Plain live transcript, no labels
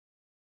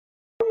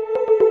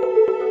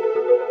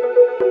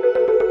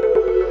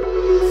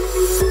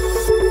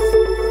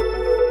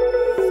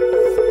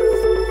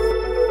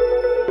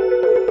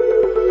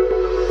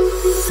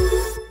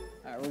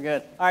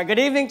All right, good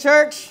evening,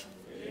 church.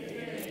 Good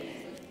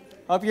evening.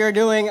 Hope you're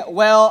doing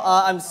well.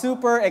 I'm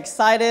super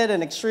excited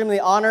and extremely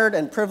honored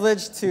and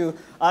privileged to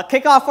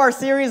kick off our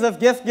series of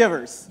gift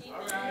givers.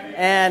 Right.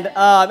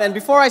 And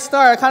before I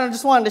start, I kind of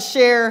just wanted to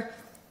share.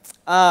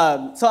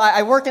 So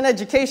I work in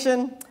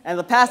education, and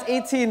the past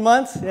 18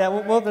 months,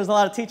 there's a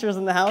lot of teachers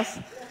in the house.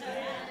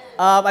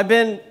 I've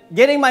been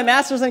getting my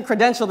master's in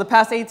credential the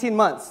past 18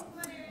 months.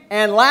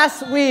 And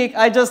last week,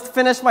 I just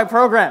finished my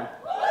program.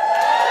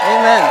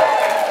 Amen.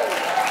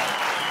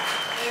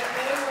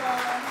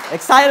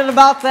 Excited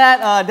about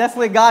that.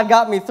 Definitely God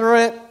got me through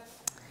it.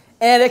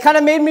 And it kind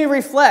of made me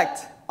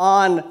reflect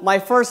on my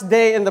first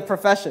day in the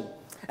profession.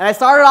 And I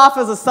started off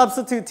as a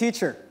substitute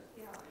teacher.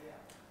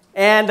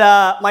 And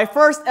my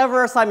first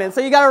ever assignment.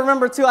 So you got to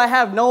remember, too, I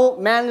have no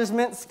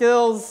management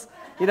skills,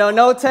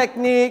 no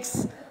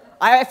techniques.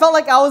 I felt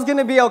like I was going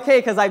to be okay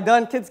because I've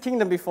done Kids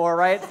Kingdom before,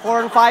 right?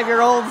 4- and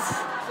 5-year-olds.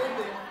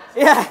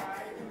 Yeah.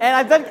 And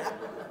I've done,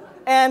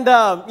 and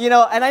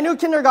I knew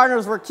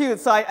kindergartners were cute,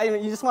 so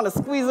you just want to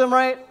squeeze them,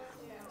 right?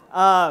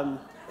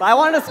 But I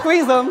wanted to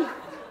squeeze them,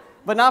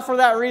 but not for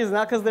that reason,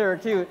 not because they were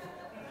cute.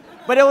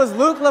 But it was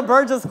Luke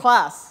LaBerge's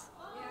class,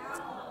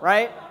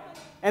 right?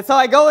 And so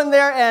I go in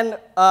there, and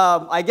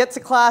I get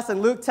to class,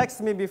 and Luke texts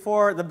me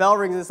before the bell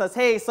rings and says,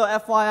 hey, so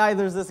FYI,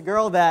 there's this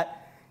girl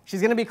that she's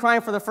going to be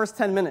crying for the first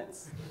 10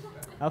 minutes.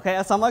 Okay,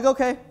 so I'm like,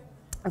 okay.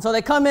 And so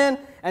they come in,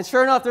 and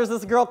sure enough, there's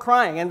this girl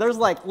crying, and there's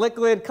like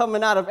liquid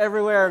coming out of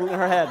everywhere in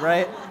her head,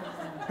 right?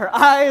 Her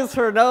eyes,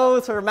 her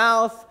nose, her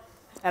mouth,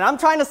 and I'm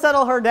trying to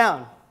settle her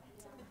down.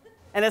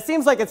 And it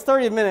seems like it's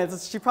 30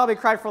 minutes. She probably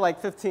cried for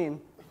like 15.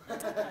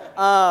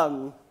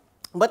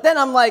 But then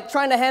I'm like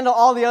trying to handle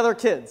all the other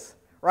kids,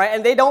 right?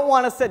 And they don't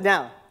want to sit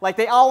down. Like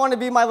they all want to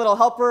be my little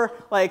helper.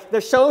 Like they're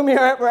showing me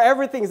where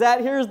everything's at.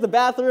 Here's the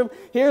bathroom.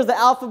 Here's the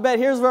alphabet.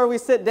 Here's where we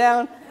sit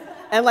down.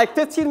 And like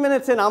 15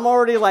 minutes in, I'm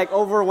already like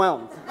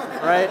overwhelmed,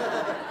 right?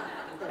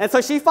 And so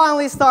she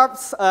finally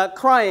starts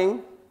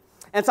crying.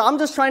 And so I'm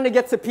just trying to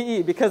get to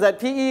PE because at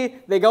PE,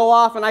 they go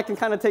off and I can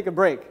kind of take a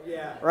break,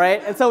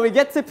 right? And so we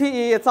get to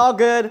PE, it's all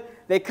good.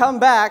 They come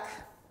back,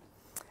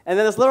 and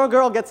then this little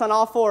girl gets on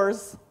all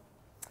fours,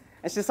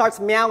 and she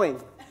starts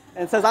meowing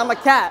and says, I'm a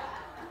cat.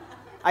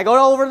 I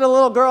go over to the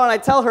little girl and I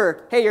tell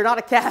her, hey, you're not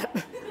a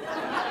cat.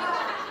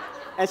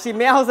 And she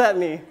meows at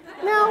me,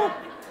 meow.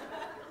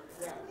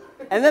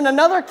 And then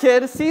another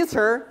kid sees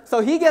her, so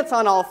he gets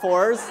on all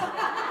fours,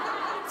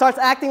 starts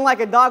acting like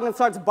a dog and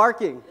starts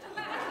barking.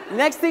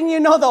 Next thing you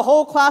know, the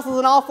whole class is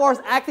on all fours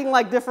acting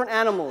like different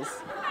animals.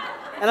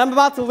 And I'm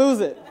about to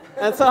lose it.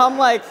 And so I'm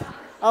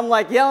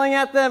like yelling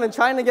at them and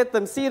trying to get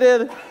them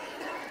seated.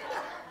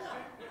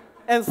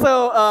 And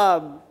so,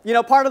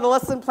 part of the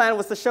lesson plan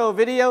was to show a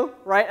video,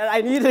 right? And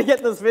I needed to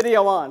get this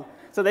video on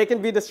so they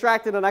can be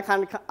distracted and I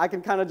can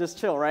kind of just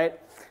chill, right?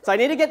 So I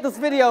need to get this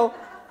video,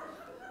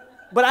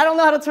 but I don't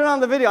know how to turn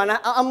on the video. And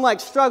I'm like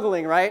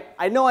struggling, right?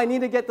 I know I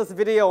need to get this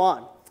video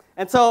on.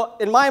 And so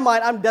in my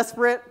mind, I'm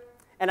desperate.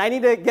 And I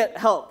need to get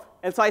help.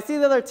 And so I see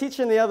the other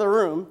teacher in the other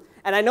room,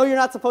 and I know you're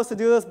not supposed to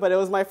do this, but it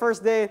was my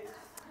first day,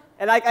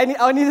 and I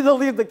needed to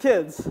leave the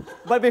kids.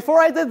 But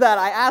before I did that,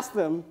 I asked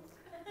them,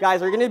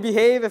 guys, are you going to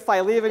behave if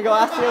I leave and go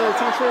ask the other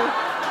teacher?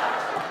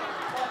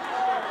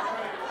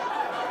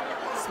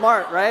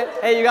 Smart, right?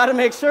 Hey, you got to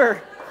make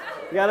sure.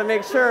 You got to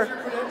make sure,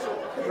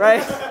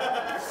 right?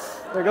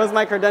 There goes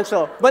my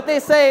credential. But they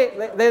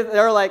say,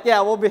 they're like,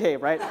 yeah, we'll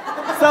behave, right?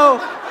 So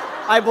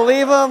I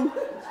believe them.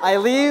 I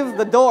leave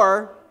the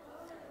door.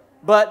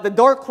 But the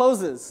door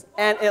closes,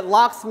 and it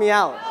locks me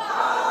out.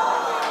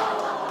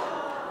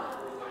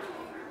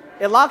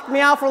 It locked me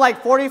out for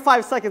like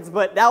 45 seconds,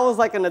 but that was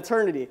like an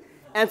eternity.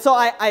 And so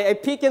I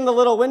peek in the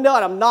little window,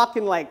 and I'm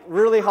knocking like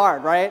really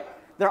hard, right?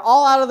 They're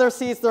all out of their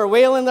seats. They're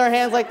waving their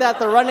hands like that.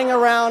 They're running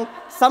around.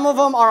 Some of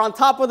them are on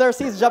top of their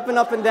seats, jumping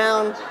up and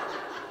down.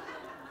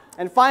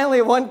 And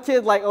finally, one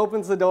kid like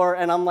opens the door,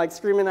 and I'm like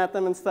screaming at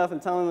them and stuff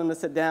and telling them to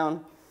sit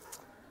down.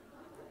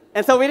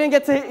 And so we didn't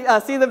get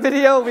to see the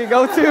video.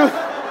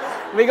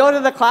 We go to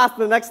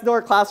the next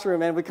door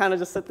classroom, and we kind of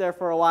just sit there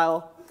for a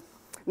while.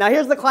 Now,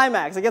 here's the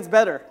climax. It gets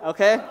better,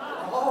 okay?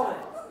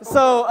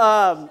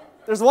 So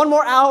there's one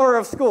more hour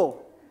of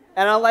school,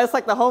 and it's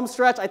like the home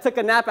stretch. I took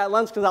a nap at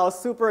lunch because I was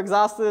super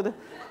exhausted.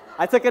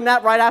 I took a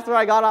nap right after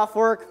I got off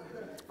work,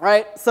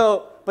 right?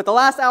 But the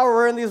last hour,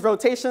 we're in these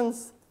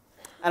rotations,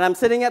 and I'm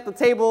sitting at the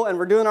table, and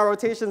we're doing our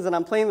rotations, and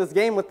I'm playing this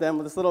game with them,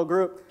 with this little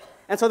group.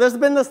 And so there's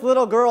been this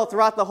little girl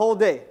throughout the whole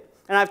day.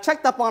 And I've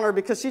checked up on her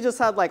because she just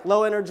had like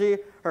low energy.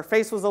 Her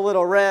face was a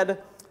little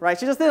red, right?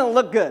 She just didn't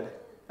look good,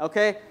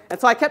 okay? And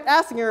so I kept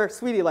asking her,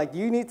 sweetie, like,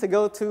 you need to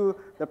go to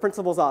the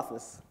principal's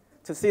office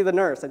to see the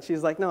nurse. And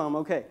she's like, no, I'm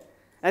okay.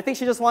 And I think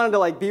she just wanted to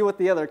like be with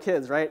the other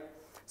kids, right?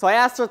 So I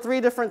asked her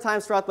 3 different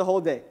times throughout the whole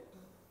day.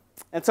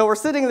 And so we're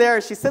sitting there,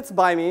 and she sits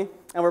by me,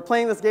 and we're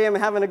playing this game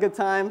and having a good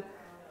time.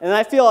 And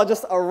I feel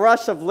just a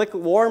rush of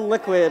warm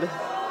liquid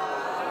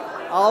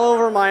all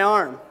over my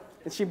arm.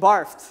 And she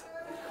barfed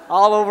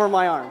all over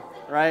my arm.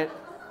 Right?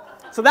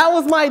 So that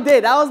was my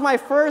day. That was my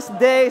first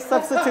day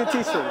substitute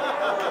teaching.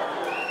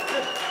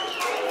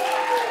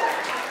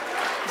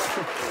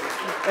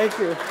 Thank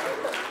you.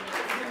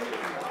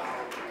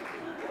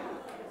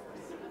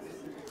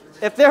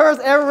 If there was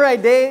ever a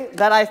day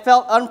that I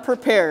felt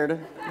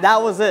unprepared,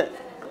 that was it.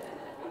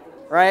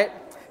 Right?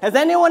 Has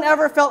anyone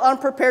ever felt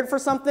unprepared for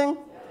something?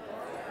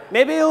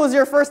 Maybe it was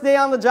your first day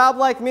on the job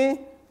like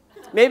me.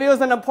 Maybe it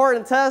was an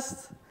important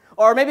test.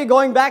 Or maybe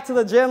going back to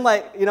the gym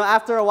like,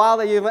 after a while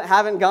that you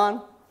haven't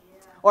gone.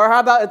 Or how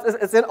about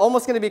it's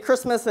almost going to be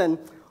Christmas and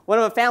one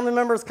of the family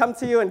members come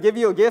to you and give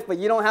you a gift, but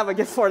you don't have a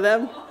gift for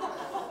them.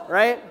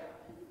 Right?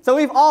 So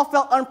we've all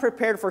felt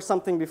unprepared for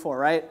something before,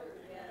 right?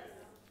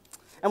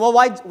 And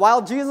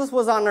while Jesus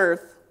was on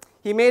earth,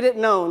 he made it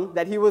known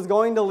that he was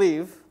going to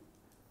leave,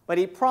 but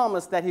he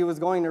promised that he was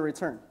going to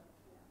return.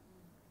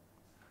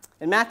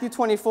 In Matthew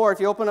 24, if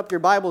you open up your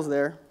Bibles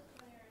there,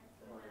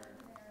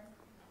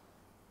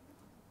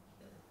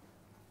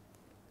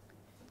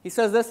 he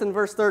says this in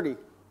verse 30.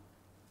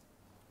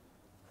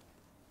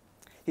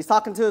 He's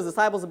talking to his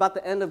disciples about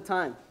the end of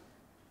time.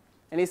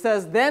 And he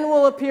says, "Then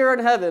will appear in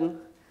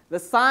heaven the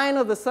sign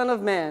of the Son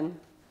of Man,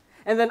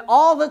 and then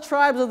all the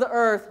tribes of the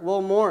earth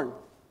will mourn,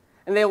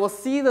 and they will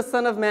see the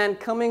Son of Man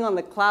coming on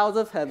the clouds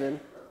of heaven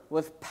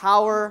with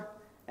power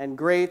and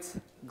great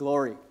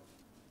glory."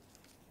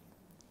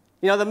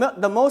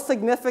 The most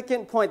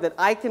significant point that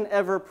I can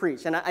ever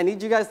preach, and I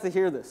need you guys to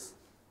hear this.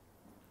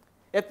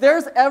 If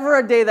there's ever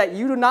a day that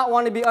you do not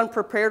want to be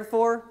unprepared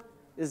for,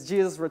 is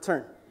Jesus'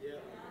 return. Yeah.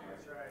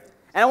 That's right.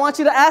 And I want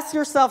you to ask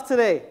yourself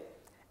today,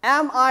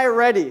 am I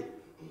ready?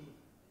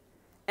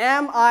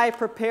 Am I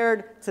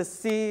prepared to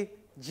see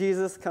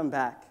Jesus come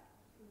back?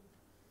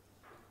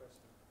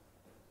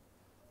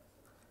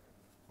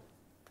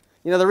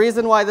 The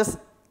reason why this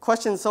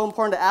question is so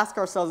important to ask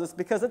ourselves is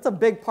because it's a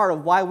big part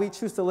of why we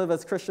choose to live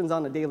as Christians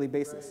on a daily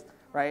basis,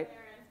 right?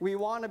 We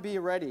want to be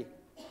ready.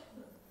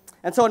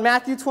 And so in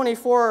Matthew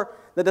 24,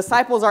 the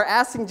disciples are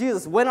asking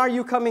Jesus, when are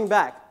you coming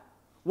back?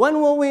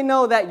 When will we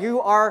know that you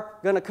are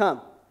going to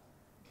come?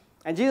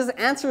 And Jesus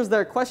answers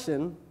their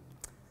question,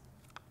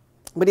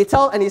 but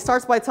he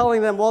starts by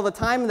telling them, well, the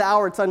time and the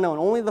hour, it's unknown.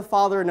 Only the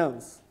Father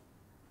knows.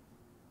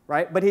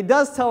 Right? But he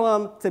does tell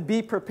them to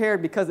be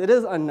prepared because it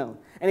is unknown.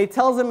 And he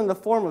tells them in the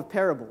form of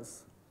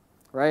parables.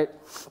 Right?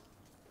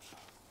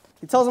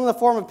 He tells them in the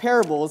form of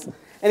parables,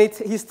 and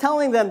he's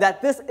telling them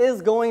that this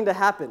is going to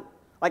happen.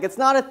 Like, it's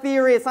not a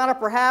theory, it's not a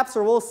perhaps,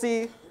 or we'll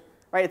see.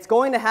 Right? It's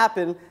going to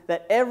happen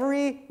that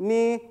every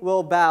knee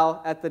will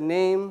bow at the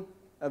name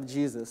of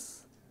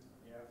Jesus.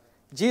 Yeah.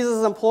 Jesus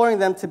is imploring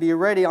them to be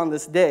ready on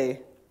this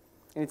day,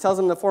 and he tells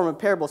them in the form of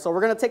parable. So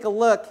we're going to take a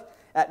look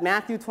at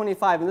Matthew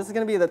 25, and this is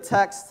going to be the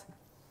text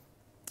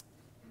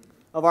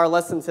of our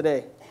lesson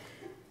today.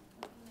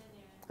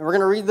 And we're going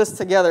to read this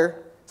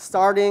together,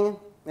 starting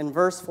in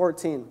verse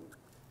 14.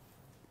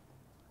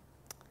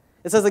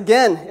 It says,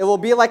 "Again, it will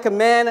be like a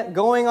man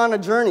going on a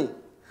journey,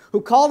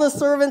 who called his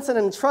servants and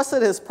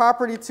entrusted his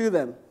property to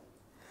them.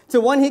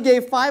 To one he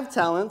gave 5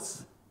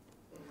 talents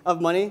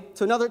of money,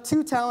 to another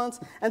 2 talents,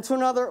 and to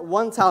another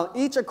 1 talent,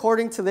 each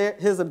according to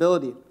his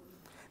ability.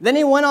 Then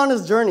he went on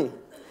his journey.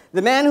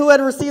 The man who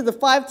had received the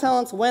 5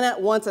 talents went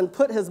at once and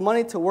put his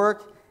money to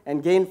work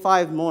and gained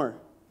 5 more.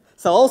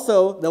 So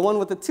also the one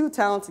with the 2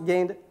 talents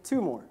gained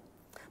 2 more.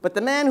 But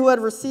the man who had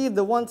received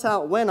the 1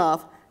 talent went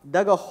off,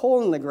 dug a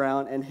hole in the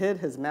ground, and hid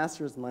his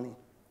master's money.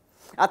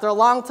 After a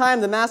long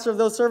time, the master of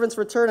those servants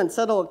returned and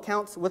settled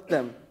accounts with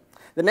them.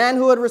 The man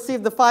who had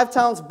received the 5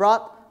 talents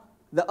brought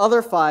the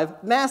other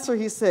 5. 'Master,'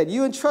 he said,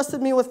 'you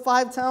entrusted me with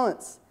 5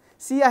 talents.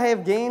 See, I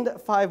have gained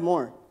 5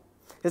 more.'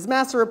 His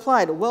master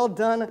replied, 'Well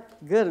done,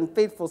 good and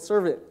faithful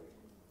servant.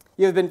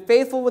 You have been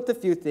faithful with a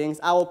few things.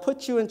 I will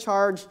put you in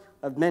charge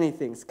of many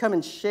things. Come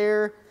and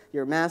share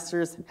your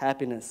master's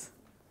happiness.'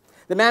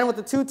 The man with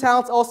the 2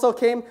 talents also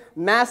came.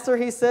 'Master,'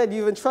 he said,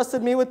 'you've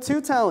entrusted me with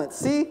 2 talents.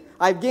 See,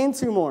 I've gained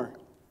 2 more.'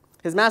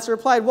 His master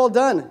replied, 'Well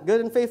done,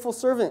 good and faithful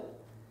servant.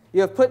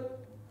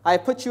 I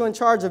have put you in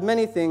charge of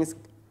many things.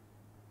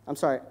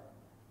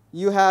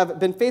 You have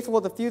been faithful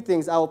with a few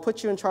things. I will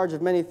put you in charge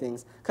of many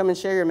things. Come and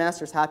share your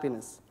master's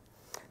happiness.'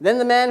 Then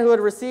the man who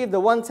had received the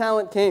 1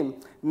 talent came.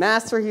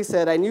 'Master,' he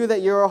said, 'I knew that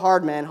you are a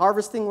hard man,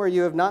 harvesting where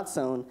you have not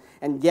sown,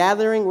 and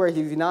gathering where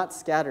you have not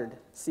scattered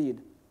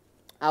seed.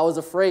 I was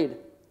afraid,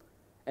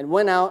 and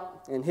went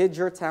out and hid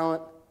your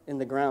talent in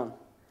the ground.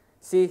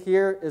 See,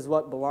 here is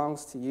what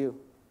belongs to you.'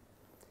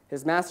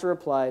 His master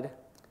replied,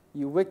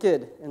 'You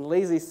wicked and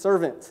lazy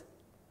servant.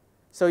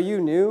 So you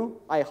knew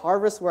I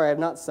harvest where I have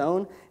not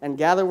sown, and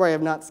gather where I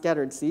have not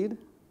scattered seed?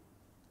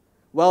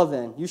 Well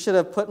then, you should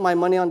have put my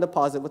money on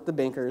deposit with the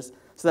bankers,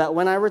 so that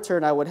when I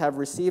return I would have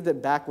received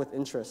it back with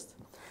interest.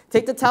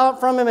 Take the talent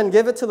from him and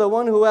give it to the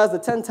one who has the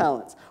 10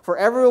 talents. For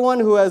everyone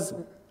who has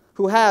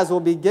will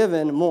be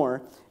given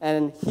more,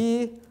 and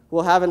he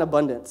will have an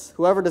abundance.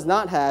 Whoever does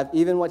not have,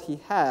 even what he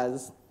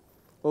has,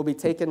 will be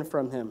taken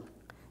from him.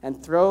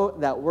 And throw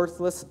that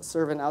worthless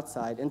servant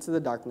outside into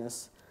the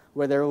darkness,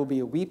 where there will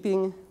be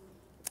weeping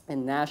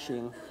and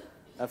gnashing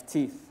of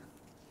teeth."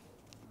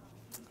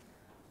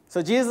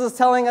 So Jesus is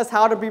telling us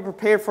how to be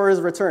prepared for his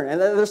return. And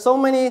there's so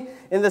many things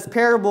in this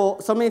parable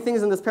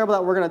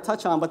that we're going to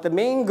touch on, but the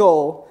main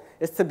goal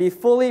is to be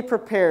fully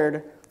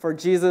prepared for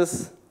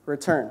Jesus'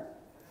 return.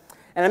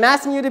 And I'm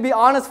asking you to be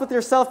honest with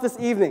yourself this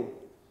evening.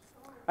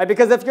 Right?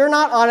 Because if you're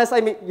not honest,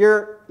 I mean,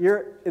 you're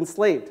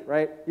enslaved,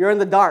 right? You're in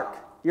the dark.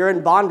 You're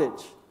in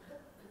bondage.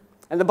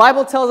 And the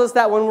Bible tells us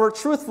that when we're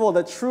truthful,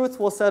 the truth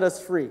will set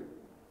us free.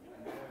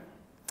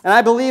 And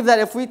I believe that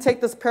if we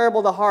take this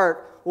parable to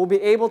heart, we'll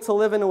be able to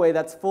live in a way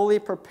that's fully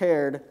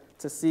prepared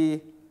to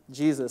see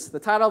Jesus. The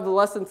title of the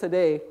lesson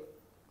today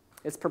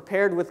is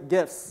Prepared with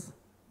Gifts.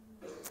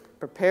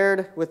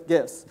 Prepared with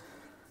Gifts.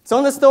 So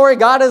in the story,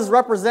 God is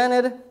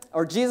represented,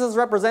 or Jesus is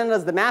represented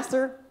as the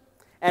master,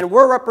 and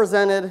we're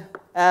represented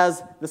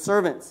as the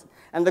servants.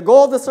 And the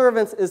goal of the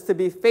servants is to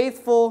be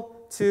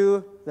faithful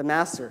to the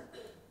master.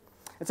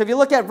 And so if you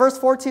look at verse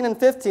 14 and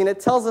 15, it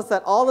tells us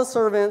that all the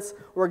servants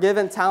were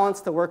given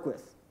talents to work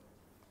with.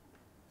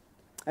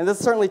 And this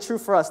is certainly true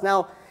for us.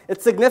 Now,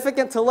 it's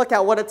significant to look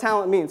at what a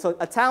talent means. So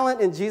a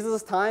talent in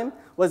Jesus' time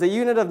was a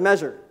unit of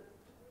measure.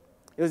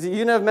 It was a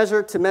unit of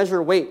measure to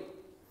measure weight.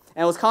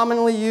 And it was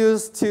commonly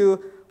used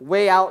to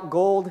weigh out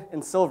gold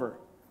and silver.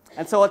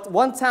 And so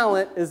one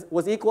talent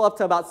was equal up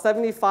to about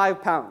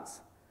 75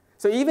 pounds.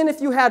 So even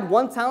if you had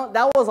one talent,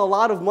 that was a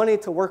lot of money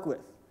to work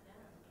with.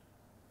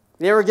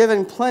 They were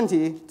given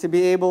plenty to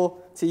be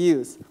able to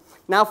use.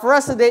 Now for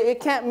us today,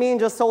 it can't mean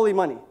just solely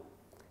money.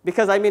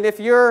 Because I mean, if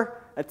you're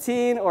a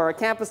teen or a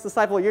campus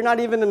disciple, you're not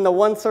even in the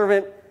one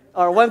servant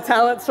or one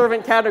talent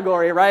servant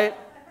category, right?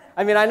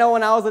 I mean, I know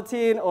when I was a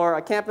teen or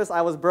a campus,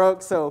 I was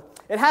broke, so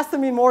it has to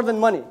mean more than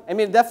money. I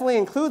mean, it definitely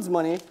includes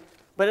money,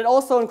 but it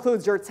also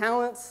includes your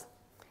talents,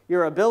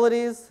 your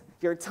abilities,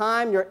 your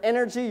time, your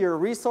energy, your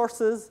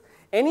resources.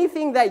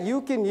 Anything that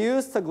you can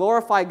use to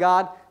glorify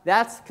God,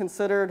 that's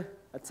considered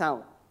a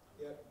talent.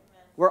 Yep.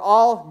 We're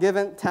all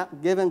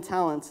given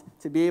talent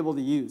to be able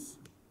to use.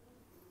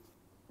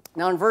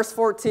 Now in verse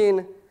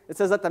 14, it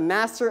says that the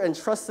master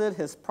entrusted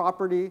his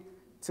property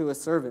to his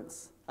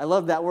servants. I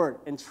love that word,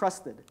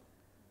 entrusted.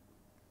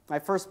 My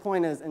first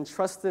point is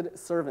entrusted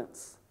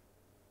servants.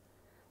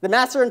 The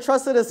master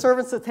entrusted his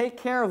servants to take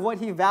care of what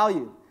he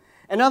valued.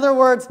 In other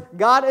words,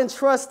 God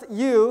entrusts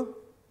you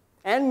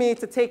and me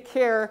to take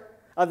care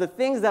of the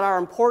things that are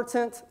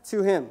important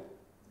to him.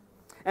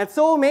 And it's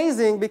so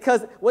amazing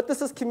because what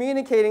this is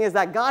communicating is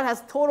that God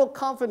has total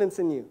confidence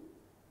in you.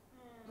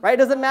 Right? It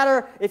doesn't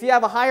matter if you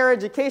have a higher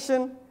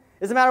education.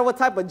 It doesn't matter what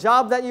type of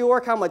job that you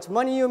work, how much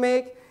money you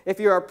make. If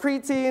you're a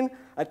preteen,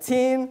 a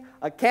teen,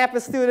 a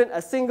campus student,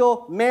 a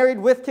single, married,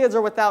 with kids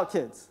or without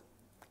kids.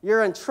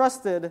 You're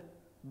entrusted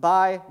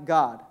by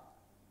God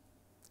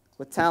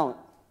with talent.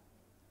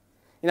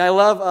 You know, I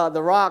love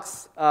The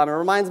Rock's. It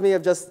reminds me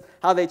of just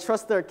how they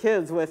trust their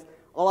kids with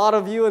a lot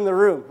of you in the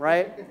room,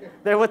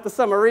 right? They're with the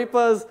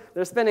Samaripas.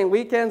 They're spending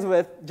weekends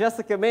with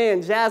Jessica May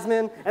and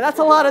Jasmine. And that's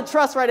a lot of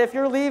trust, right, if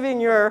you're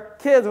leaving your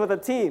kids with a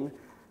teen,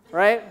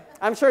 right?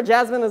 I'm sure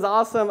Jasmine is an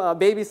awesome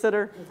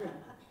babysitter.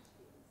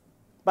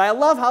 But I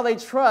love how they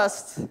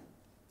trust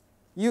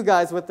you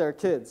guys with their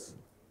kids.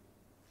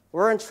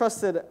 We're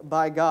entrusted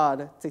by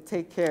God to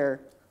take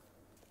care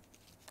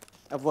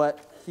of what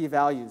he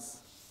values.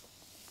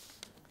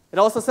 It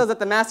also says that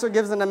the master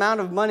gives an amount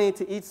of money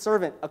to each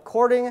servant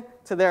according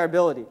to their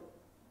ability. All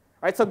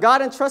right, so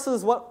God entrusts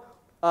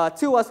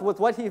to us with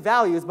what he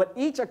values, but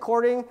each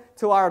according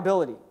to our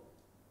ability.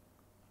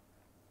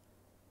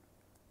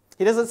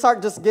 He doesn't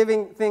start just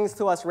giving things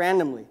to us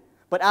randomly,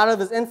 but out of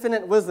his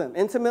infinite wisdom,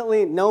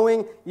 intimately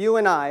knowing you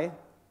and I,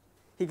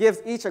 he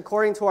gives each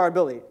according to our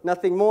ability.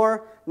 Nothing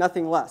more,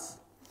 nothing less.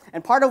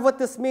 And part of what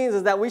this means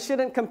is that we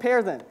shouldn't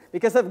compare them,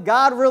 because if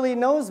God really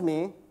knows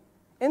me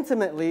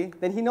intimately,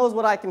 then he knows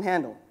what I can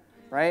handle,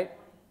 right?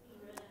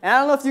 And I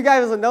don't know if you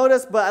guys have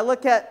noticed, but I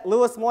look at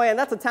Louis Moy, and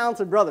that's a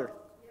talented brother,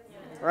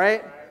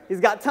 right? He's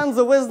got tons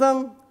of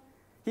wisdom.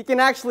 He can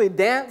actually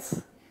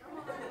dance,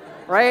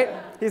 right?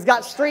 He's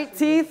got straight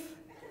teeth,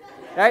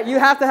 right? You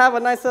have to have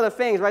a nice set of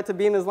fangs, right, to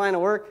be in his line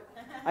of work.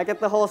 I get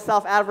the whole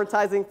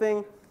self-advertising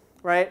thing,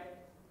 right?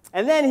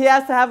 And then he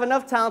has to have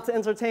enough talent to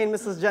entertain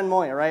Mrs. Jen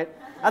Moy, right?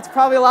 That's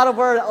probably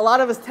where a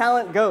lot of his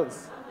talent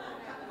goes.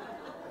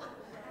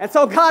 And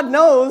so God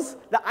knows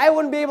that I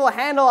wouldn't be able to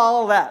handle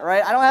all of that,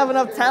 right? I don't have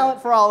enough talent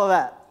for all of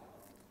that.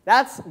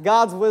 That's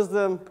God's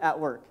wisdom at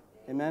work.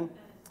 Amen?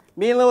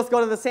 Me and Lewis go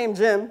to the same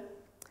gym,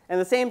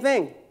 and the same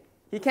thing.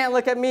 He can't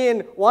look at me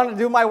and want to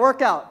do my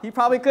workout. He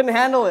probably couldn't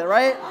handle it,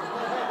 right?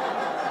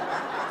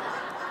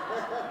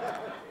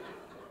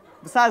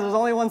 Besides, there's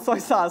only one soy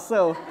sauce,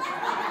 so...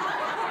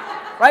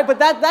 Right? But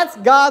that's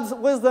God's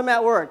wisdom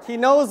at work. He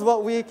knows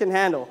what we can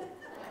handle.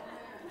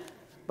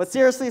 But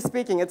seriously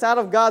speaking, it's out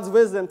of God's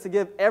wisdom to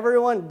give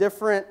everyone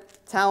different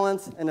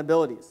talents and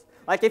abilities.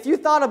 Like if you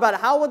thought about it,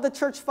 how would the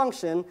church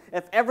function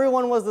if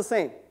everyone was the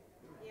same?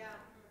 Yeah.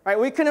 Right?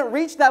 We couldn't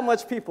reach that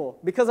much people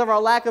because of our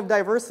lack of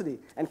diversity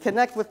and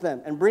connect with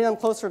them and bring them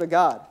closer to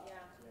God. Yeah.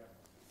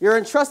 You're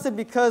entrusted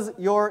because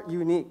you're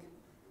unique.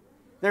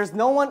 There's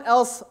no one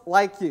else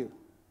like you.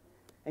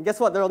 And guess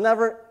what? There will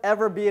never,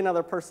 ever be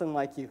another person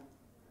like you.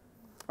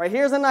 Right?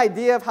 Here's an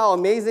idea of how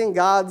amazing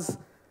God's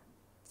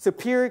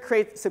superior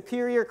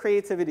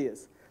creativity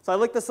is. So I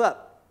looked this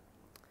up.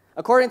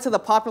 According to the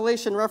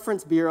Population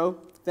Reference Bureau,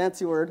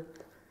 fancy word,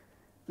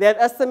 they have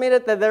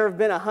estimated that there have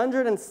been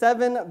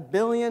 107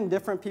 billion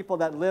different people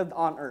that lived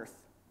on Earth.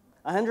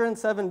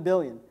 107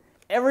 billion.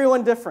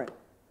 Everyone different.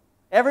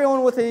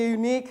 Everyone with a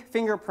unique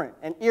fingerprint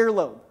and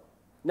earlobe.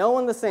 No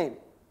one the same.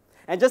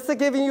 And just to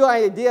give you an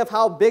idea of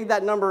how big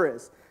that number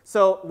is,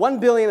 so 1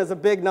 billion is a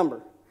big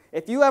number.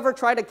 If you ever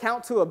try to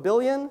count to 1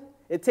 billion,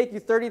 it'd take you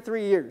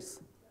 33 years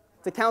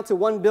to count to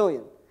 1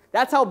 billion.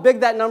 That's how big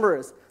that number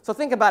is. So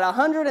think about it,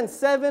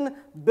 107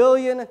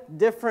 billion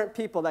different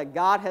people that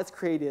God has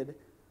created.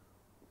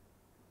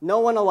 No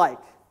one alike.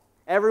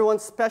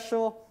 Everyone's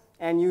special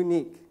and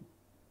unique.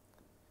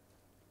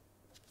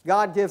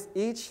 God gives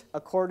each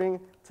according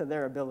to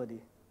their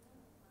ability.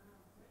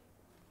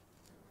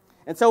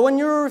 And so when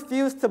you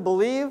refuse to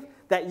believe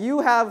that you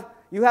have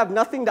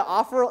nothing to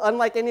offer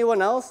unlike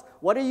anyone else,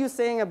 what are you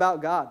saying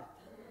about God?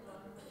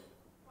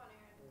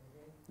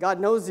 God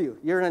knows you.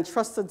 You're an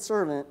entrusted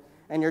servant,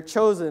 and you're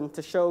chosen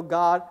to show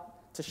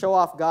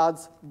off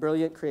God's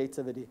brilliant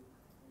creativity.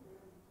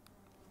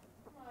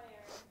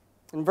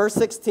 In verse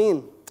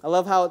 16, I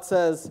love how it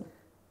says,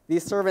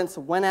 these servants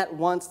went at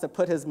once to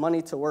put his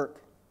money to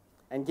work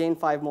and gained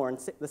 5 more. And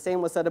the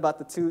same was said about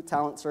the 2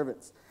 talent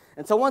servants.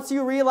 And so once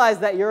you realize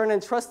that you're an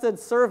entrusted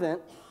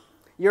servant,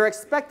 you're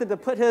expected to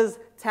put the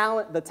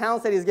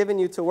talents that he's given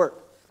you to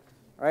work.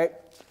 All right?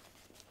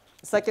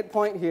 The second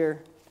point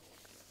here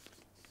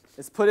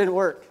is put in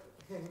work.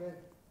 Amen.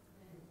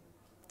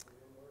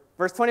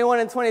 Verse 21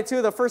 and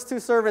 22, the first 2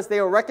 servants,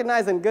 they were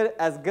recognized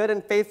as good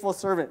and faithful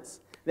servants.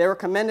 They were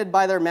commended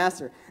by their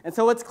master. And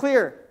so it's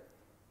clear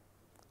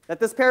that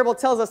this parable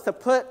tells us to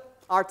put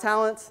our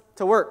talents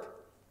to work.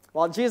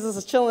 While Jesus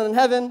is chilling in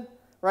heaven,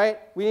 right,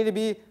 we need to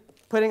be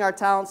putting our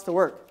talents to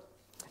work.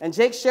 And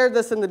Jake shared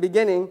this in the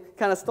beginning,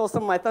 kind of stole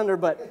some of my thunder,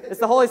 but it's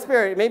the Holy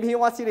Spirit. Maybe he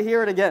wants you to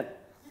hear it again.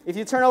 If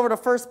you turn over to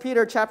 1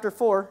 Peter chapter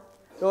 4,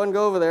 go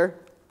over there.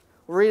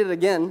 We'll read it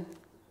again.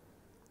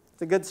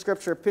 It's a good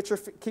scripture.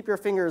 Keep your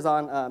fingers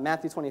on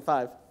Matthew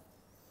 25.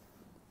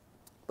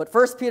 But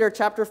 1 Peter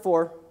chapter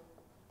 4,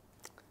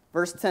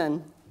 verse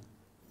 10.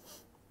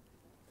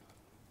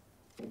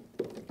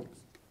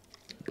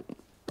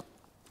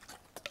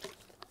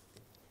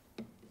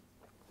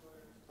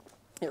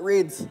 It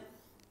reads,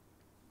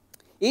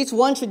 each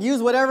one should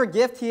use whatever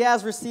gift he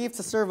has received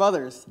to serve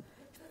others,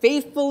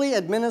 faithfully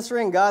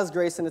administering God's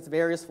grace in its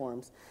various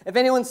forms. If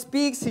anyone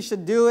speaks, he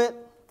should do it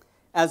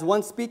as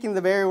one speaking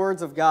the very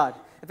words of God.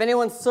 If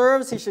anyone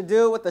serves, he should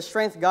do it with the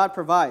strength God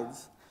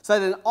provides, so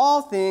that in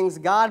all things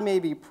God may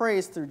be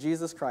praised through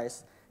Jesus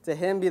Christ. To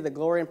him be the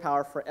glory and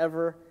power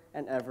forever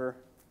and ever.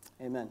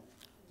 Amen.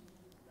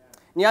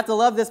 And you have to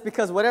love this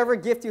because whatever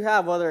gift you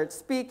have, whether it's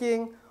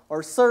speaking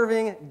or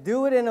serving,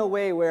 do it in a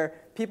way where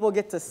people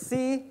get to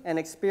see and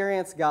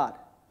experience God.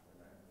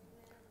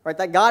 Right?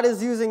 That God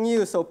is using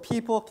you so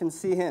people can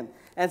see him.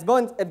 And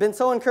it's been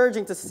so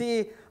encouraging to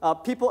see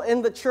people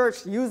in the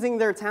church using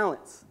their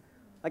talents.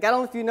 Like, I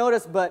don't know if you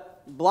noticed,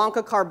 but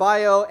Blanca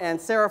Carballo and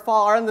Sarah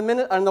Fall are on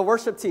the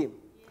worship team.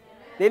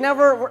 They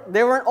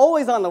weren't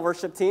always on the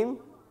worship team,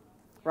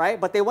 right?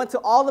 But they went to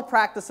all the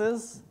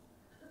practices,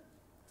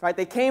 right?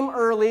 They came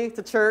early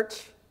to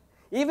church,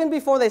 even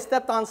before they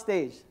stepped on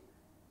stage.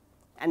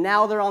 And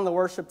now they're on the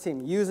worship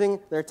team, using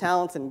their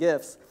talents and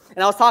gifts.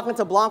 And I was talking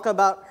to Blanca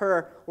about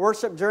her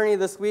worship journey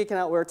this week,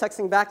 and we were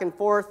texting back and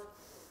forth.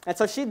 And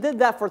so she did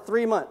that for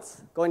 3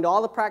 months, going to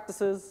all the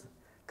practices,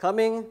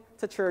 coming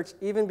to church,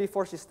 even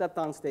before she stepped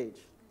on stage.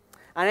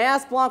 And I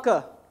asked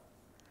Blanca,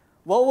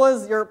 what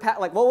was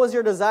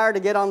your desire to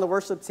get on the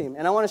worship team?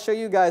 And I want to show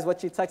you guys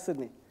what she texted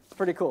me. It's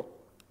pretty cool.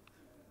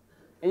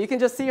 And you can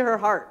just see her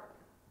heart.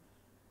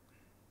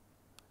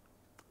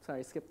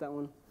 Sorry, skip that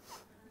one.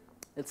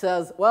 It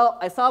says, well,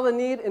 I saw the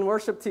need in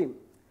worship team.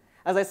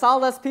 As I saw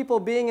less people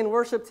being in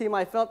worship team,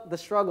 I felt the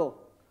struggle.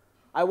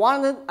 I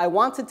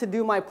wanted to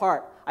do my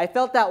part. I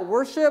felt that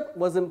worship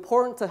was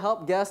important to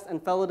help guests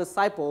and fellow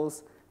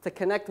disciples to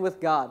connect with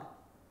God.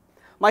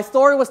 My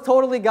story was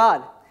totally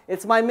God.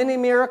 It's my mini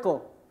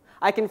miracle.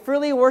 I can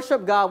freely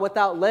worship God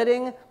without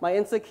letting my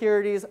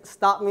insecurities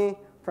stop me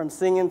from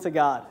singing to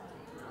God.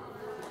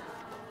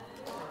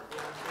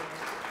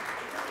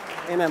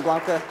 Amen,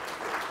 Blanca.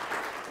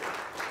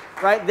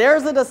 Right?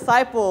 There's a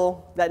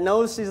disciple that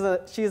knows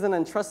she's an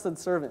entrusted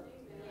servant.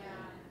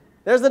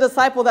 There's a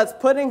disciple that's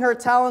putting her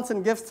talents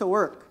and gifts to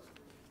work.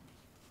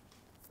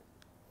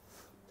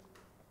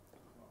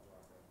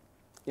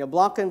 You know,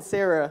 Blanca and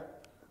Sarah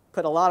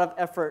put a lot of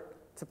effort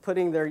to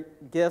putting their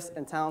gifts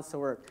and talents to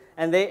work.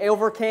 And they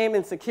overcame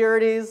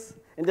insecurities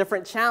and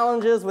different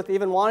challenges with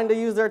even wanting to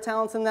use their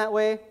talents in that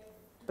way,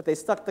 but they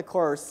stuck the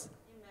course.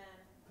 Amen.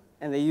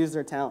 And they used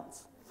their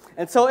talents.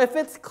 And so if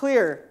it's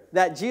clear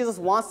that Jesus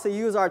wants to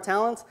use our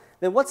talents,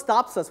 then what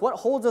stops us? What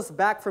holds us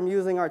back from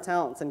using our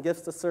talents and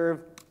gifts to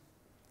serve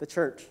the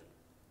church?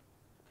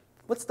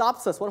 What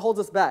stops us? What holds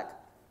us back?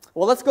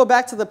 Well, let's go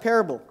back to the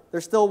parable.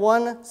 There's still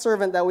one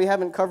servant that we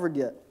haven't covered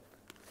yet.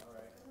 All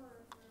right.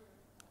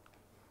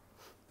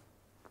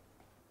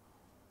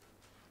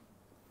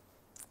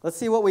 Let's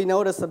see what we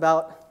notice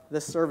about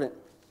this servant.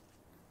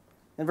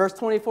 In verse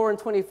 24 and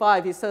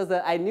 25, he says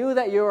that I knew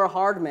that you are a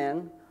hard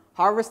man,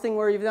 harvesting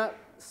where you've not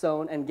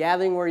sown and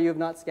gathering where you have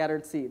not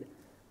scattered seed.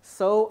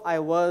 So I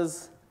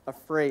was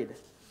afraid.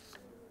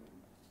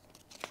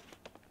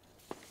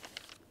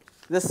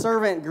 This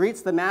servant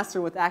greets the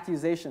master with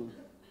accusation.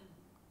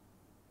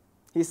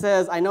 He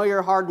says, I know you're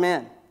a hard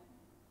man.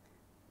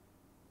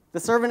 The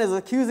servant is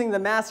accusing the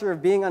master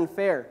of being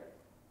unfair.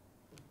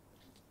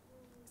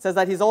 It says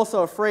that he's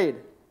also afraid.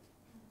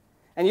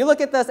 And you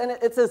look at this, and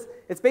it says,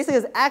 it's basically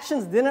his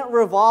actions didn't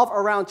revolve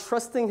around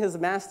trusting his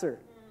master.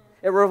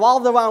 It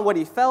revolved around what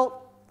he felt.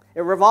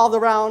 It revolved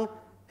around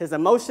his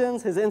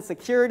emotions, his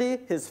insecurity,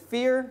 his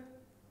fear.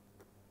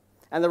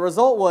 And the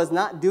result was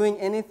not doing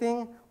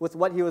anything with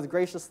what he was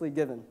graciously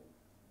given.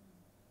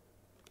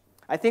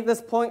 I think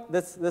this point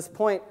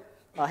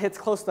hits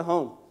close to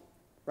home,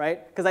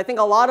 right? Because I think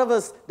a lot of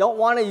us don't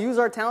want to use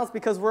our talents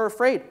because we're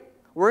afraid.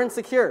 We're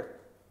insecure.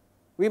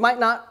 We might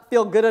not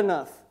feel good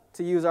enough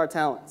to use our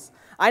talents.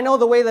 I know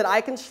the way that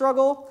I can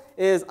struggle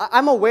is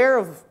I'm aware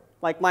of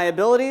like my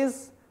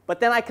abilities, but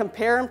then I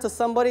compare them to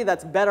somebody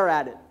that's better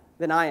at it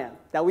than I am,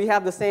 that we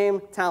have the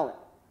same talent.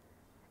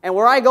 And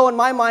where I go in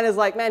my mind is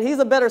like, man, he's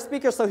a better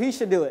speaker, so he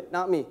should do it,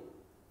 not me.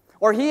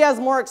 Or he has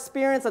more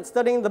experience at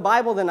studying the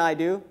Bible than I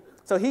do,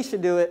 so he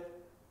should do it,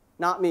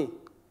 not me.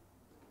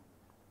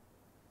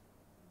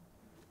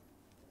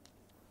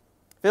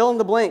 Fill in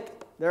the blank.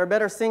 They're a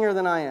better singer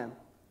than I am.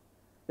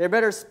 They're a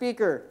better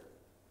speaker.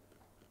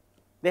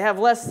 They have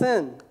less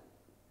sin.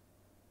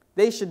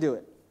 They should do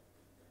it.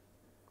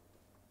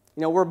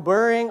 You know, we're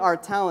burying our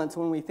talents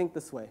when we think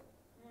this way.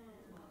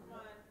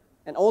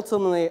 And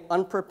ultimately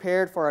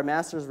unprepared for our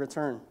master's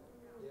return.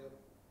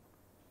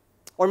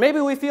 Or maybe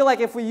we feel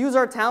like if we use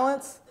our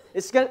talents,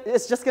 it's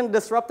just going to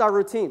disrupt our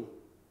routine.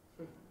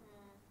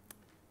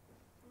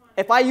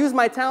 If I use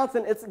my talents,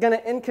 then it's going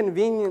to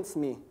inconvenience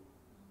me.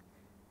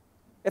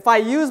 If I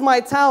use my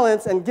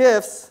talents and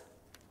gifts,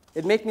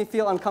 it'd make me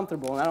feel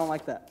uncomfortable, and I don't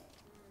like that.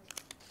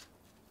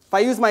 If I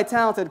use my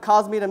talents, it'd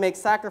cause me to make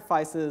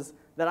sacrifices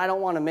that I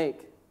don't want to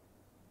make.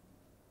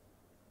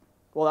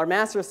 Well, our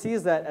master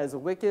sees that as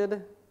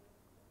wicked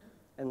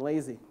and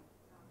lazy.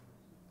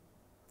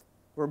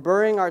 We're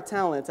burying our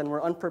talents, and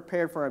we're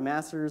unprepared for our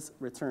master's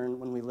return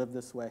when we live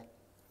this way.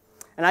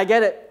 And I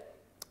get it.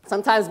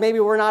 Sometimes maybe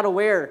we're not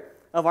aware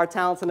of our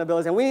talents and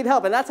abilities, and we need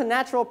help, and that's a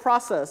natural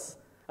process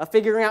of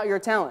figuring out your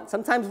talent.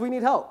 Sometimes we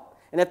need help.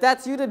 And if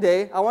that's you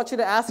today, I want you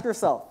to ask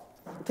yourself,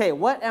 okay,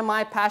 what am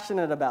I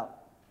passionate about?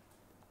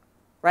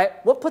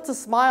 Right? What puts a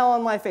smile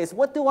on my face?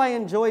 What do I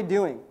enjoy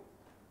doing?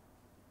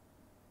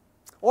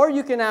 Or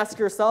you can ask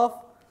yourself,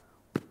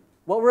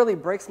 what really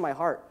breaks my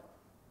heart?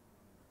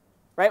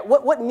 Right?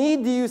 What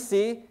need do you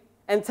see?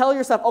 And tell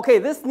yourself, okay,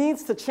 this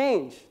needs to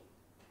change.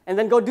 And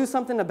then go do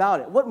something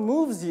about it. What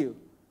moves you?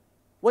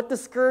 What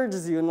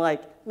discourages you? And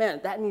like, man,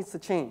 that needs to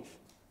change.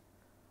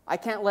 I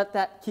can't let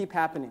that keep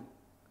happening.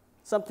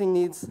 Something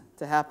needs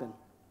to happen.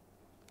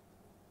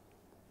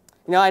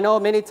 You know, I know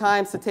many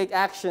times to take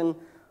action,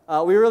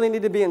 we really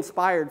need to be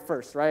inspired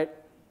first, right?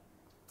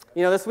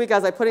 You know, this week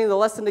as I putting the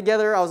lesson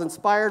together, I was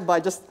inspired by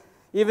just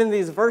even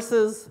these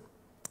verses.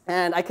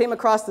 And I came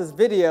across this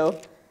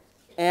video.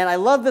 And I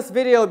love this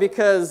video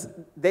because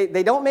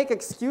they don't make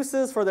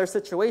excuses for their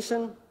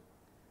situation,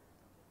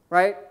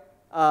 right?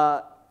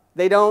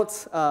 They don't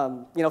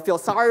feel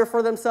sorry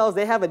for themselves.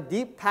 They have a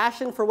deep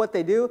passion for what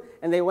they do,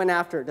 and they went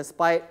after it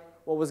despite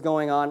what was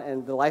going on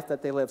and the life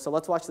that they live. So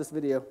let's watch this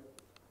video.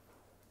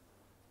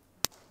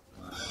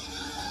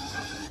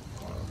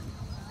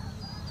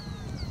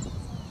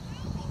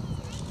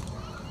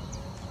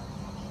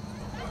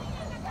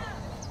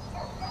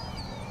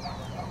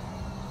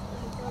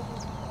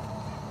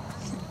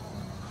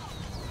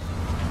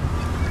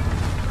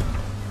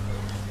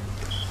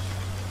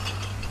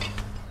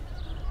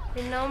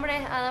 Mi nombre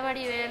es Ada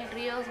Maribel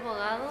Ríos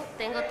Bogado,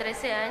 tengo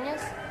 13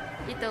 años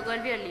y toco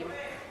el violín.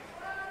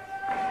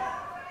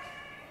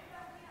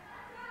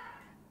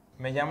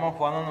 Me llamo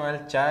Juan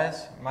Manuel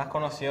Chávez, más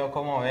conocido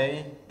como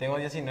Baby, tengo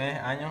 19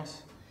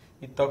 años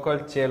y toco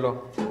el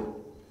cello.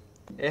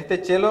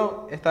 Este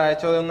cello está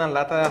hecho de una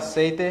lata de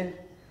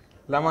aceite,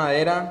 la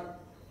madera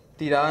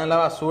tirada en la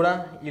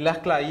basura y las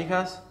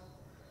clavijas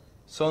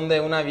son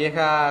de una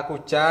vieja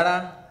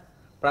cuchara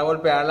para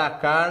golpear la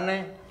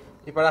carne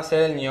y para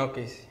hacer el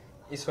ñoquis.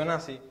 Y suena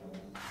así.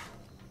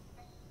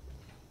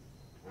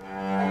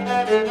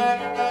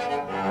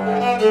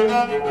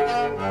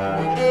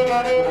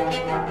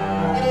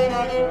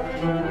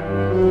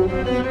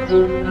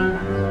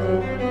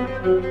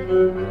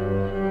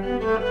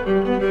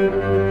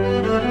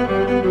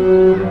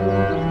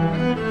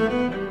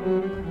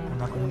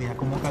 Una comunidad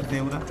como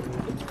Cateura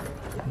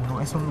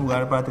no es un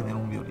lugar para tener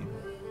un violín.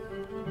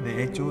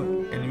 De hecho,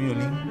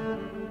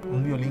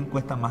 un violín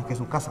cuesta más que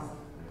su casa.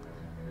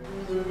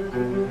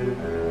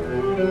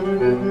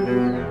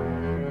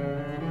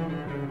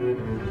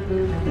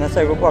 En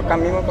ese grupo acá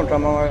mismo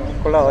encontramos el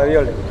colador de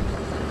violín.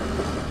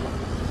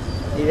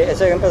 Y de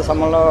ese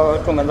empezamos los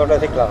instrumentos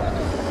reciclados.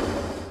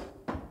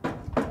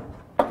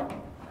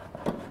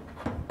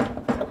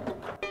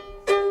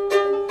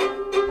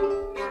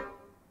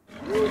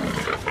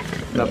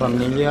 La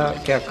familia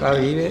que acá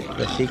vive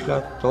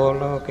recicla todo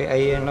lo que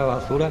hay en la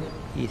basura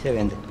y se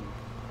vende.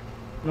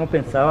 No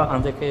pensaba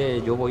antes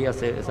que yo voy a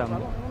hacer ese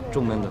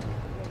instrumento.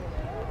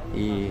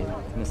 Y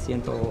me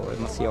siento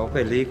demasiado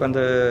feliz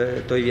cuando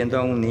estoy viendo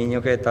a un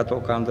niño que está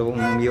tocando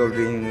un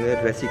violín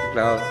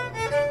reciclado.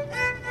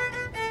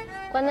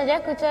 Cuando ya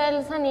escucho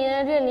el sonido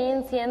del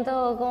violín,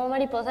 siento como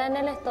mariposa en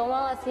el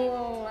estómago, así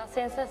una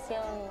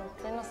sensación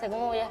que no sé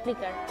cómo voy a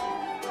explicar.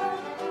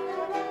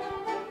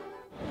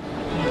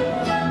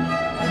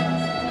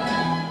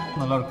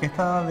 Bueno, la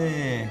orquesta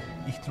de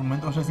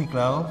instrumentos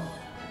reciclados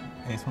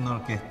es una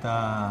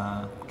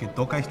orquesta que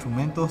toca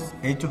instrumentos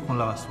hechos con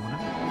la basura.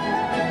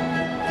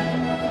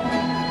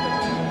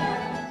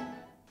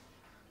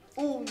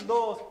 1,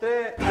 2,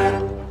 3.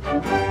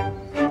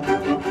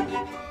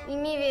 Y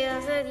mi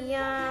vida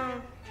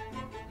sería,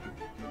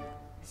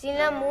 sin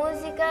la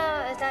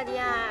música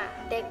estaría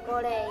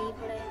decore y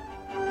por ahí.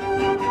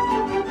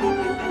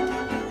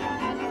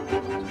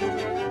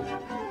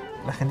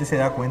 La gente se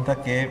da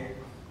cuenta que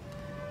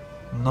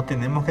no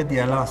tenemos que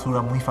tirar la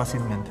basura muy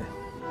fácilmente.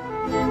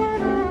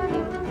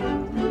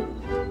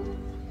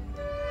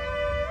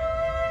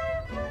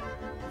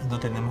 No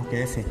tenemos que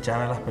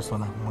desechar a las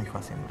personas muy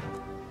fácilmente.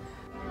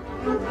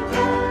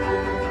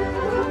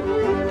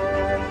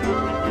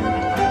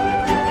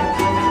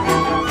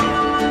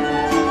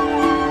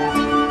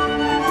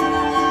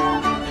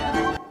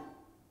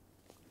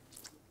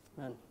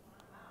 Man.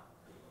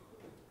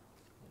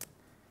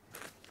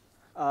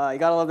 You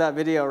gotta love that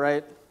video,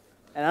 right?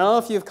 And I don't know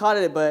if you've caught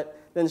it, but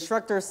the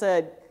instructor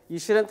said you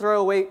shouldn't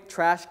throw away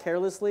trash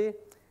carelessly,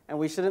 and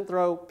we shouldn't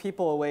throw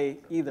people away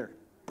either.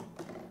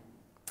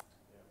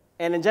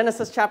 And in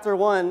Genesis chapter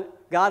 1,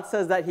 God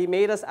says that He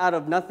made us out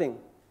of nothing.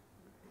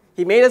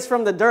 He made us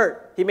from the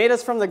dirt. He made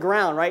us from the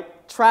ground,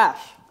 right? Trash.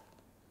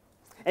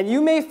 And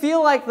you may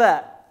feel like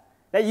that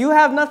you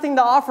have nothing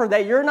to offer,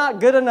 that you're not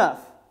good enough.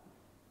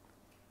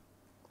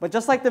 But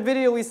just like the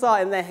video we saw,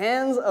 in the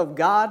hands of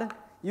God,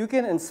 you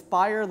can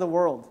inspire the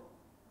world.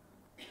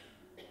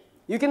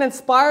 You can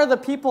inspire the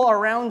people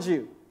around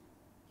you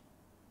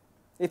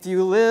if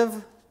you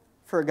live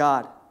for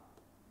God.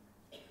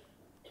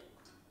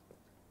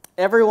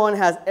 Everyone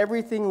has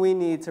everything we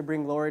need to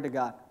bring glory to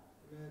God.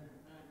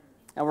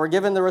 And we're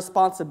given the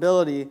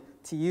responsibility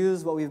to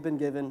use what we've been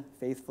given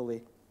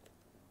faithfully.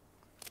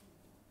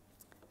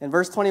 In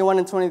verse 21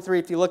 and 23,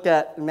 if you look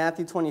at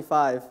Matthew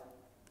 25,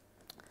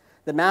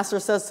 the master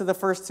says to the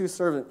first two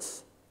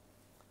servants,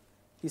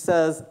 he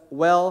says,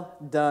 "Well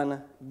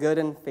done, good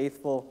and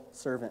faithful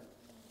servant."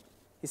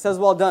 He says,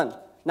 well done.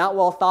 Not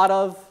well thought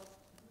of,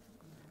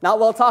 not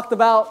well talked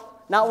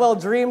about, not well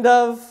dreamed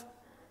of.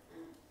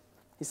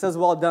 He says,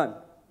 well done.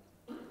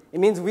 It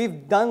means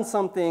we've done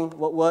something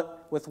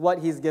with what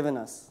He's given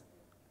us.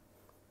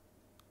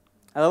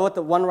 I love what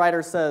the one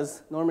writer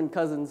says, Norman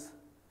Cousins.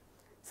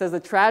 He says, the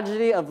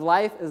tragedy of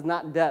life is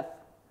not death.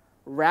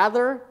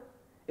 Rather,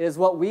 it is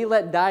what we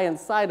let die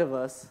inside of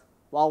us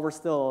while we're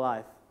still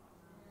alive.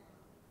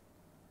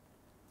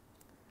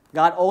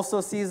 God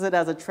also sees it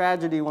as a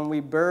tragedy when we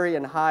bury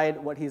and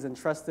hide what He's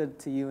entrusted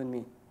to you and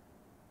me.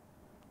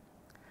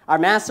 Our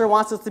Master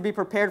wants us to be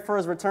prepared for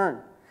His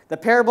return. The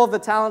parable of the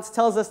talents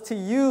tells us to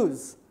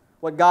use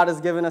what God has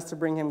given us to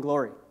bring Him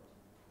glory.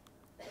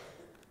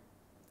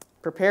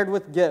 Prepared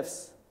with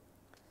gifts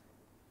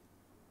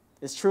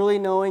is truly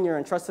knowing you're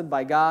entrusted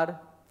by God,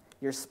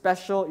 you're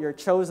special, you're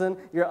chosen,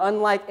 you're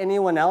unlike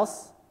anyone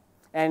else,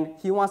 and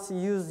He wants to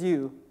use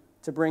you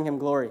to bring Him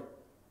glory.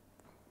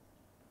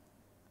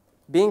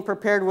 Being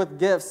prepared with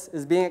gifts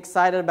is being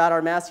excited about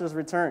our Master's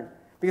return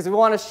because we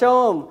want to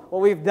show Him what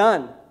we've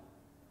done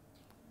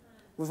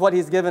with what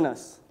He's given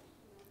us.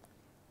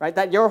 Right?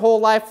 That your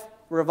whole life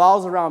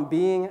revolves around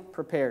being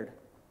prepared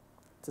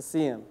to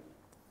see Him.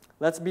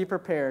 Let's be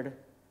prepared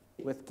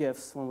with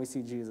gifts when we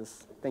see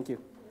Jesus. Thank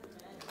you.